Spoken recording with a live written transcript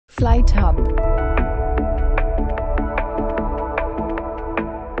Flite Hub.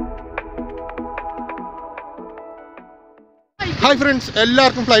 Hi friends,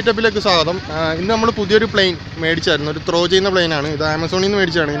 എല്ലാവർക്കും flight ഹബിലേക്ക് സ്വാഗതം. ഇന്ന് നമ്മൾ പുതിയൊരു പ്ലെയിൻ മേടിച്ചായിരുന്നു. ഒരു ത്രോ ചെയ്യുന്ന പ്ലെയിനാണ്. ഇത് ആമസോണിൽ നിന്ന്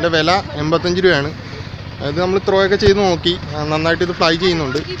മേടിച്ചാണ്. ഇതിൻ്റെ വില 85 രൂപയാണ്. ഇത് നമ്മൾ ത്രോ ഒക്കെ ചെയ്ത് നോക്കി, നന്നായിട്ട് ഇത് ഫ്ലൈ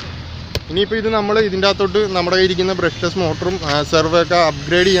ചെയ്യുന്നുണ്ട്. ഇനിയിപ്പോൾ ഇത് നമ്മൾ ഇതിൻ്റെ അകത്തോട്ട് നമ്മുടെ കയ്യിരിക്കുന്ന ബ്രഷ്ലെസ് മോട്ടറും സെർവൊക്കെ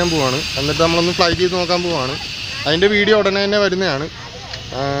അപ്ഗ്രേഡ് ചെയ്യാൻ പോവാണ്. എന്നിട്ട് നമ്മളൊന്ന് ഫ്ലൈ ചെയ്ത് നോക്കാൻ പോവാണ്. അതിൻ്റെ വീഡിയോ ഉടനെ തന്നെ വരുന്നതാണ്.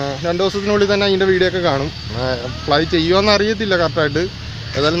 2 ദിവസത്തിനുള്ളിൽ തന്നെ അതിൻ്റെ വീഡിയോ ഒക്കെ കാണും. ഫ്ലൈ ചെയ്യുമോയെന്ന് അറിയത്തില്ല കറക്റ്റായിട്ട്.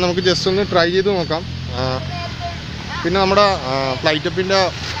 ഏതായാലും നമുക്ക് ജസ്റ്റ് ഒന്ന് ട്രൈ ചെയ്ത് നോക്കാം. പിന്നെ നമ്മുടെ ഫ്ലൈറ്റ് ഹബിൻ്റെ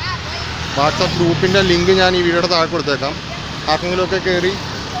വാട്സാപ്പ് ഗ്രൂപ്പിൻ്റെ ലിങ്ക് ഞാൻ ഈ വീഡിയോയുടെ താഴെ കൊടുത്തേക്കാം. ആർക്കെങ്കിലുമൊക്കെ കയറി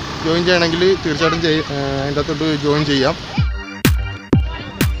ജോയിൻ ചെയ്യണമെങ്കിൽ തീർച്ചയായിട്ടും അതിൻ്റെ അകത്തോട്ട് ജോയിൻ ചെയ്യാം.